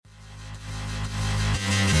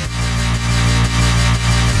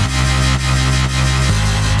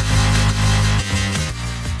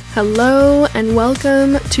Hello and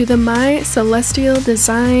welcome to the My Celestial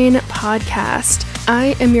Design podcast. I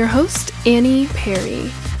am your host, Annie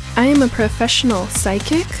Perry. I am a professional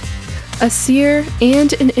psychic, a seer,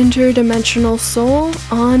 and an interdimensional soul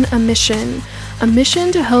on a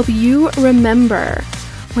mission to help you remember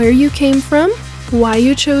where you came from, why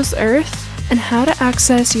you chose Earth, and how to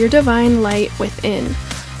access your divine light within.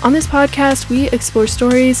 On this podcast, we explore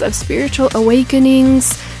stories of spiritual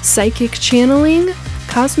awakenings, psychic channeling,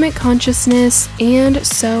 cosmic consciousness, and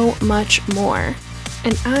so much more.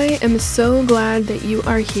 And I am so glad that you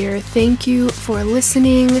are here. Thank you for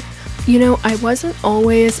listening. You know, I wasn't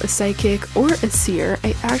always a psychic or a seer.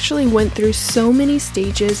 I actually went through so many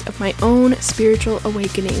stages of my own spiritual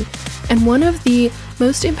awakening. And one of the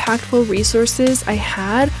most impactful resources I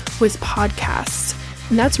had was podcasts.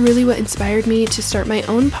 And that's really what inspired me to start my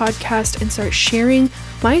own podcast and start sharing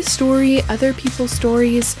my story, other people's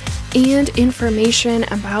stories, and information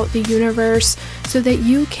about the universe so that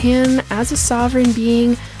you can, as a sovereign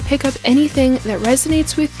being, pick up anything that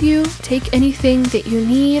resonates with you, take anything that you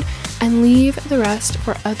need, and leave the rest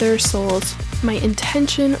for other souls. My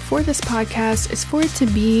intention for this podcast is for it to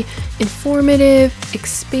be informative,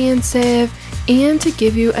 expansive, and to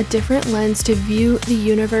give you a different lens to view the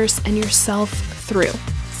universe and yourself through.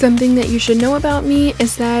 Something that you should know about me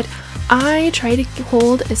is that I try to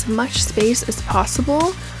hold as much space as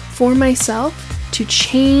possible for myself to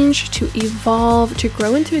change, to evolve, to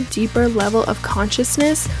grow into a deeper level of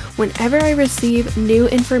consciousness whenever I receive new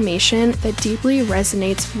information that deeply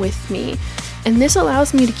resonates with me. And this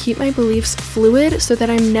allows me to keep my beliefs fluid so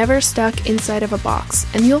that I'm never stuck inside of a box.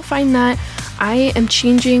 And you'll find that I am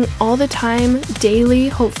changing all the time, daily,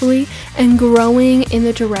 hopefully, and growing in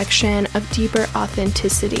the direction of deeper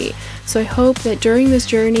authenticity. So I hope that during this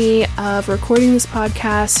journey of recording this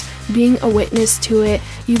podcast, being a witness to it,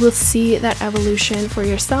 you will see that evolution for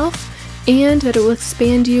yourself and that it will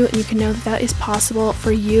expand you, and you can know that that is possible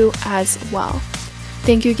for you as well.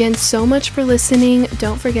 Thank you again so much for listening.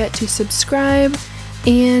 Don't forget to subscribe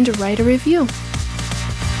and write a review.